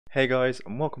Hey guys,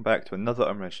 and welcome back to another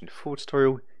Unmentioned 4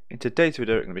 tutorial. In today's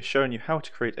video I'm going to be showing you how to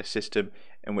create a system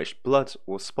in which blood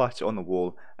will splatter on the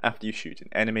wall after you shoot an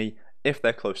enemy if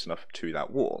they're close enough to that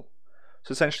wall.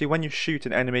 So essentially when you shoot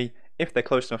an enemy, if they're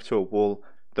close enough to a wall,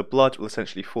 the blood will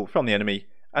essentially fall from the enemy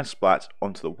and splat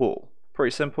onto the wall.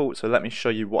 Pretty simple, so let me show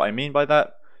you what I mean by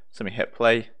that. So let me hit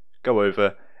play, go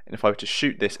over, and if I were to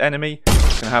shoot this enemy,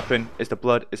 what's going to happen is the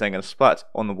blood is then going to splat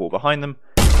on the wall behind them.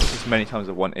 As many times as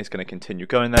I want, is going to continue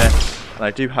going there, and I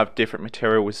do have different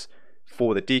materials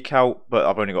for the decal, but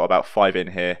I've only got about 5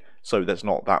 in here, so there's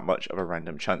not that much of a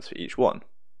random chance for each one.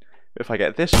 But if I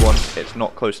get this one, it's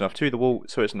not close enough to the wall,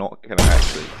 so it's not going to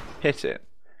actually hit it.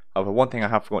 However, one thing I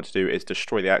have forgotten to do is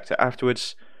destroy the actor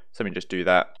afterwards, so let me just do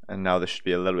that, and now this should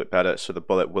be a little bit better, so the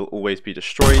bullet will always be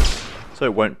destroyed, so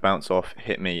it won't bounce off,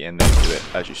 hit me, and then do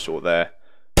it as you saw there.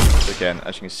 So again,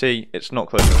 as you can see, it's not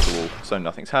close enough to the wall, so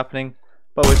nothing's happening.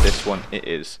 But with this one, it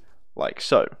is like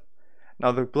so.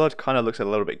 Now the blood kind of looks a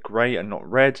little bit grey and not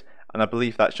red, and I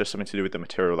believe that's just something to do with the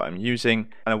material that I'm using.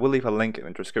 And I will leave a link in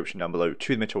the description down below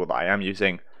to the material that I am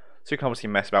using, so you can obviously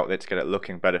mess about with it to get it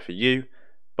looking better for you.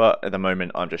 But at the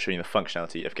moment, I'm just showing you the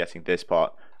functionality of getting this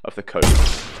part of the code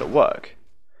to work.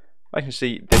 As you can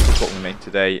see, this is what we made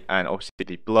today, and obviously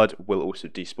the blood will also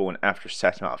despawn after a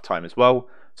set amount of time as well,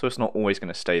 so it's not always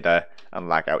going to stay there and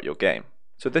lag out your game.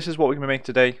 So this is what we're going to make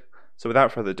today. So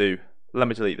without further ado, let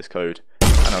me delete this code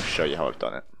and I'll show you how I've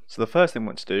done it. So the first thing we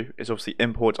want to do is obviously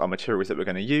import our materials that we're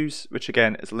going to use, which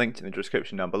again is linked in the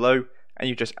description down below, and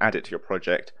you just add it to your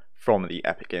project from the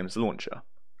Epic Games launcher.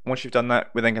 Once you've done that,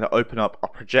 we're then going to open up our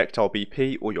projectile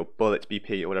BP or your bullet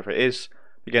BP or whatever it is.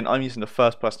 Again, I'm using the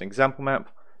first person example map,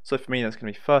 so for me that's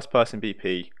going to be first person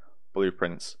BP,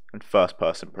 blueprints, and first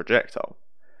person projectile.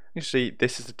 You see,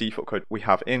 this is the default code we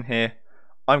have in here.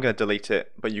 I'm going to delete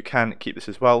it, but you can keep this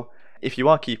as well. If you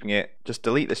are keeping it, just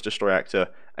delete this destroy actor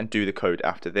and do the code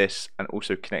after this, and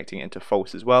also connecting it into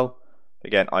false as well.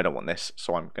 Again, I don't want this,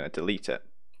 so I'm going to delete it.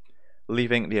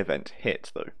 Leaving the event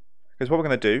hit though. Because what we're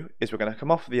going to do is we're going to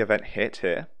come off the event hit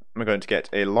here, and we're going to get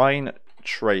a line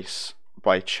trace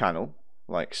by channel,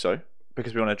 like so,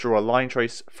 because we want to draw a line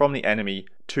trace from the enemy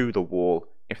to the wall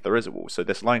if there is a wall. So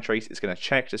this line trace is going to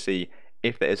check to see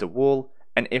if there is a wall,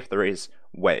 and if there is,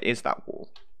 where is that wall.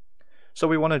 So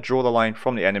we want to draw the line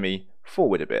from the enemy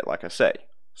forward a bit, like I say.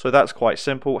 So that's quite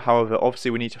simple. However,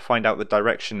 obviously we need to find out the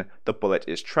direction the bullet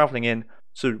is traveling in,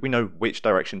 so we know which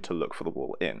direction to look for the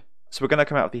wall in. So we're going to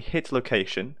come out of the hit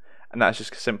location, and that's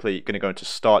just simply going to go into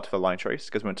start for the line trace,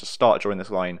 because we want to start drawing this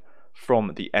line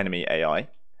from the enemy AI.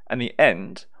 And the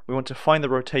end, we want to find the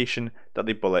rotation that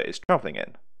the bullet is traveling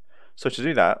in. So to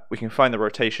do that, we can find the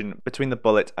rotation between the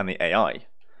bullet and the AI.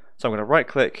 So I'm going to right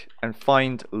click and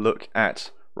find look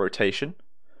at rotation.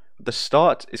 The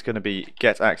start is going to be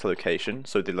get actor location,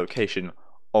 so the location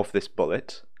of this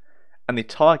bullet, and the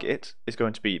target is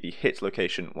going to be the hit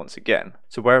location once again.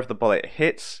 So wherever the bullet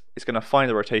hits, it's going to find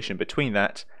the rotation between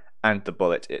that and the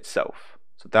bullet itself.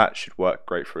 So that should work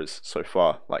great for us so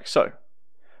far, like so.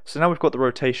 So now we've got the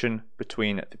rotation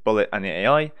between the bullet and the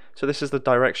AI, so this is the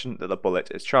direction that the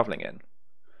bullet is traveling in.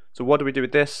 So what do we do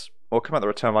with this? We'll come out the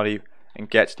return value and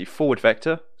get the forward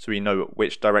vector, so we know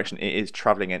which direction it is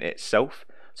traveling in itself.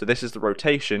 So this is the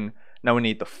rotation. Now we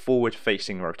need the forward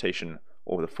facing rotation,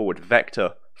 or the forward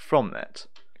vector from that.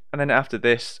 And then after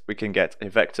this we can get a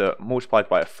vector multiplied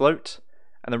by a float,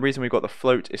 and the reason we've got the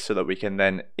float is so that we can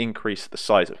then increase the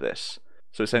size of this.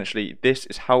 So essentially this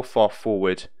is how far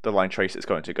forward the line trace is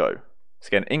going to go. So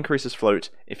again, increase this float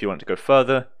if you want it to go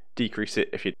further, decrease it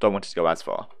if you don't want it to go as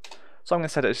far. So I'm going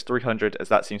to set it as 300, as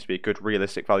that seems to be a good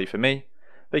realistic value for me.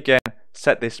 But again,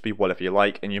 set this to be whatever you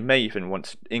like, and you may even want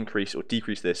to increase or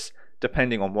decrease this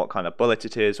depending on what kind of bullet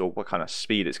it is or what kind of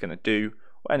speed it's going to do,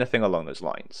 or anything along those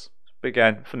lines. But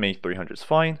again, for me 300 is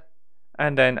fine.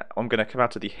 And then I'm going to come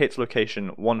out to the hit location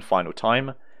one final time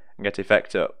and get a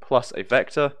vector plus a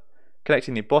vector,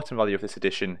 connecting the bottom value of this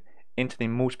addition into the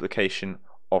multiplication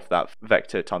of that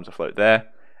vector times the float there,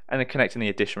 and then connecting the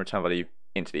addition return value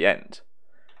into the end.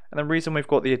 And the reason we've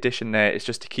got the addition there is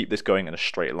just to keep this going in a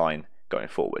straight line going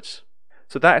forwards.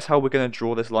 So that is how we're going to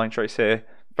draw this line trace here,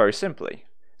 very simply.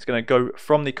 It's going to go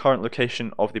from the current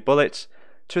location of the bullet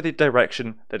to the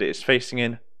direction that it is facing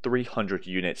in, 300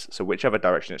 units, so whichever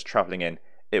direction it's traveling in,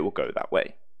 it will go that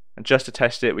way. And just to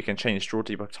test it, we can change draw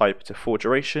debug type to for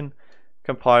duration,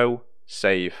 compile,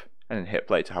 save, and then hit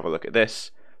play to have a look at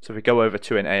this. So if we go over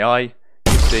to an AI, you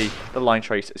can see the line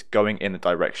trace is going in the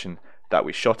direction that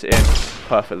we shot it in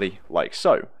perfectly, like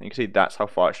so. And you can see that's how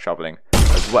far it's traveling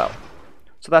as well.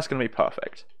 So that's going to be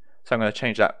perfect. So I'm going to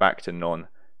change that back to none,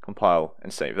 compile,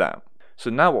 and save that. So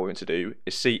now what we're going to do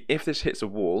is see if this hits a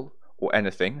wall or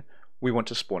anything, we want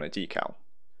to spawn a decal.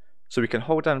 So we can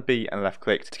hold down B and left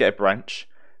click to get a branch,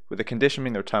 with the condition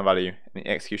being the return value and the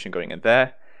execution going in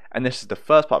there. And this is the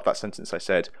first part of that sentence I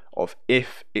said of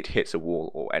if it hits a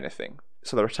wall or anything.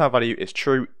 So the return value is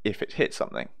true if it hits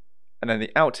something. And then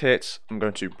the out hit, I'm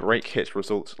going to break hit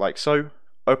result like so,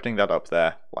 opening that up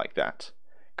there like that,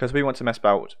 because we want to mess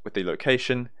about with the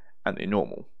location and the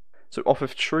normal. So off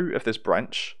of true of this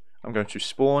branch, I'm going to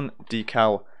spawn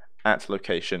decal at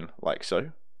location like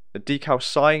so. The decal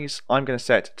size I'm going to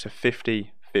set to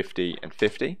 50, 50 and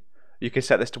 50. You can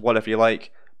set this to whatever you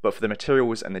like, but for the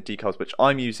materials and the decals which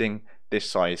I'm using, this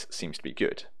size seems to be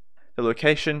good. The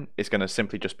location is going to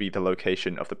simply just be the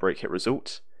location of the break hit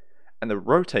result. And the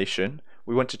rotation,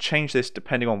 we want to change this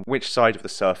depending on which side of the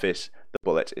surface the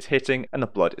bullet is hitting and the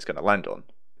blood is going to land on.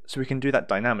 So we can do that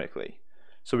dynamically.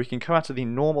 So we can come out of the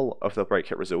normal of the break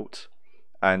hit result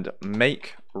and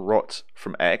make rot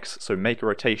from X, so make a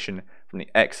rotation from the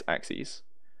X axis.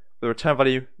 The return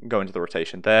value can go into the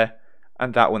rotation there,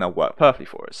 and that will now work perfectly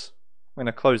for us. I'm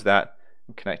going to close that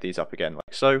and connect these up again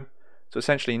like so. So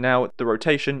essentially now the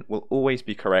rotation will always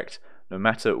be correct no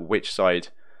matter which side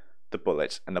the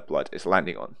bullet and the blood is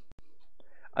landing on.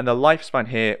 And the lifespan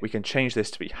here, we can change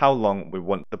this to be how long we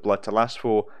want the blood to last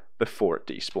for before it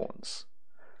despawns.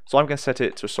 So I'm going to set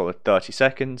it to a solid 30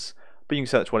 seconds, but you can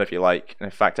set it to whatever you like, and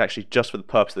in fact actually just for the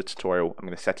purpose of the tutorial I'm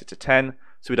going to set it to 10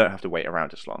 so we don't have to wait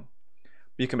around as long.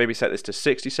 You can maybe set this to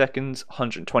 60 seconds,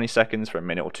 120 seconds for a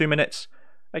minute or 2 minutes.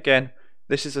 Again,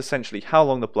 this is essentially how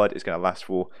long the blood is going to last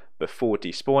for before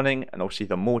despawning, and obviously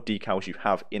the more decals you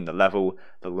have in the level,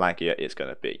 the laggier it's going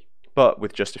to be. But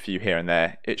with just a few here and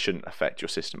there, it shouldn't affect your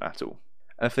system at all.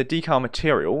 And for the decal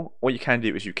material, what you can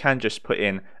do is you can just put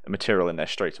in a material in there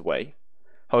straight away.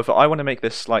 However, I want to make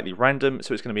this slightly random,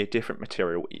 so it's going to be a different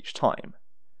material each time.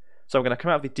 So I'm going to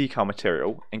come out of the decal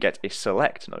material and get a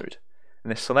select node.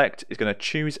 And this select is going to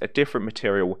choose a different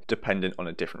material dependent on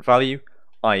a different value,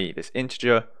 i.e. this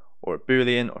integer, or a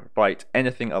boolean, or a byte,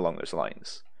 anything along those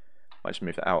lines. I might just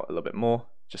move that out a little bit more,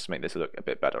 just to make this look a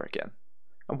bit better again.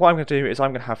 And what I'm going to do is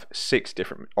I'm going to have 6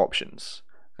 different options.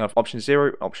 I'm going to have option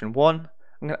 0, option 1,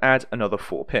 I'm going to add another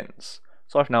 4 pins.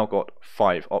 So I've now got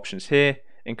 5 options here,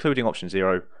 including option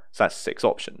 0, so that's 6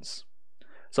 options.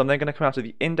 So I'm then going to come out to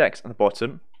the index at the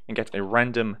bottom and get a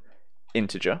random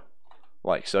integer,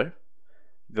 like so.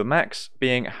 The max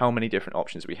being how many different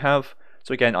options we have.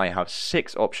 So again, I have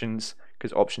 6 options,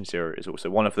 because option 0 is also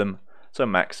one of them, so a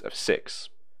max of 6.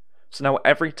 So now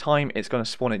every time it's going to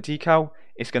spawn a decal,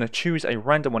 it's going to choose a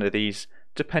random one of these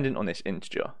dependent on this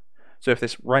integer. So if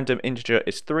this random integer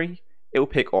is 3, it will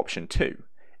pick option 2.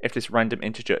 If this random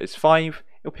integer is 5,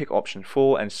 it'll pick option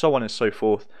 4, and so on and so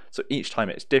forth. So each time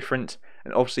it's different,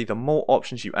 and obviously the more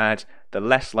options you add, the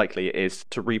less likely it is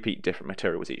to repeat different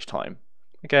materials each time.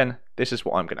 Again, this is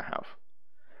what I'm going to have.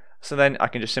 So then I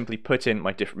can just simply put in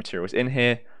my different materials in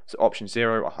here. So option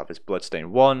 0 I'll have as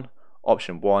bloodstain 1,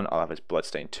 option 1 I'll have as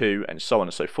bloodstain 2, and so on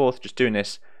and so forth, just doing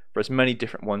this for as many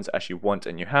different ones as you want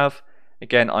and you have.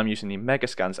 Again, I'm using the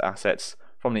Megascans assets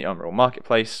from the Unreal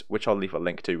Marketplace, which I'll leave a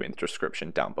link to in the description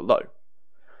down below.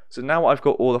 So now I've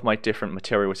got all of my different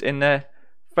materials in there,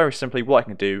 very simply what I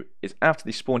can do is after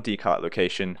the spawn decal at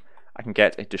location, I can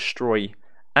get a destroy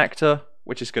actor,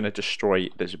 which is going to destroy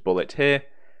this bullet here,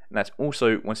 and that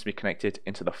also wants to be connected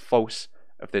into the false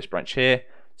of this branch here.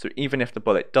 So even if the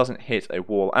bullet doesn't hit a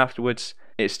wall afterwards,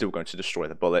 it's still going to destroy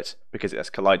the bullet because it has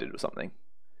collided with something.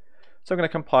 So I'm going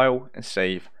to compile and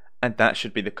save, and that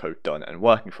should be the code done and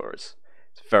working for us.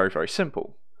 It's very, very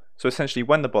simple. So essentially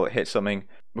when the bullet hits something,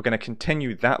 we're going to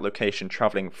continue that location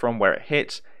traveling from where it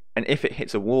hits, and if it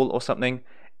hits a wall or something,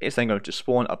 it's then going to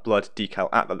spawn a blood decal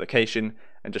at the location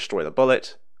and destroy the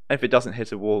bullet. And if it doesn't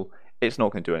hit a wall, it's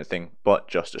not going to do anything but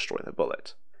just destroy the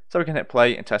bullet. So we can hit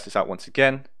play and test this out once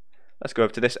again. Let's go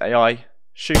over to this AI,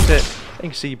 shoot it, and you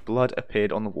can see blood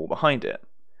appeared on the wall behind it.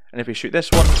 And if we shoot this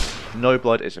one, no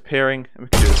blood is appearing, and we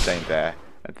can do the same there,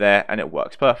 and it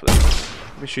works perfectly.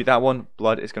 If we shoot that one,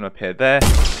 blood is going to appear there,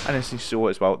 and as you saw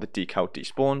as well, the decal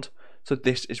despawned, so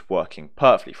this is working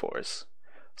perfectly for us.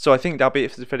 So I think that'll be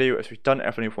it for this video. As we've done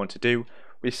everything we want to do,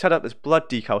 we've set up this blood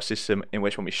decal system in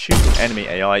which when we shoot an enemy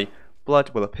AI,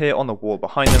 blood will appear on the wall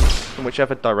behind them from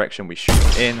whichever direction we shoot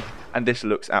them in, and this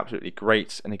looks absolutely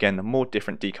great. And again, the more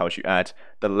different decals you add,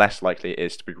 the less likely it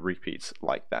is to be repeats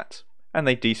like that. And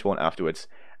they despawn afterwards,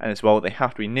 and as well they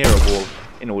have to be near a wall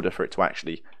in order for it to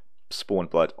actually spawn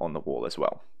blood on the wall as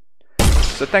well.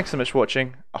 So thanks so much for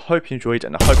watching. I hope you enjoyed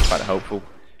and I hope you found it helpful,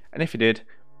 and if you did,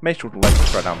 make sure to like and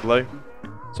subscribe down below.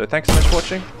 So thanks so much for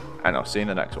watching, and I'll see you in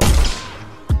the next one.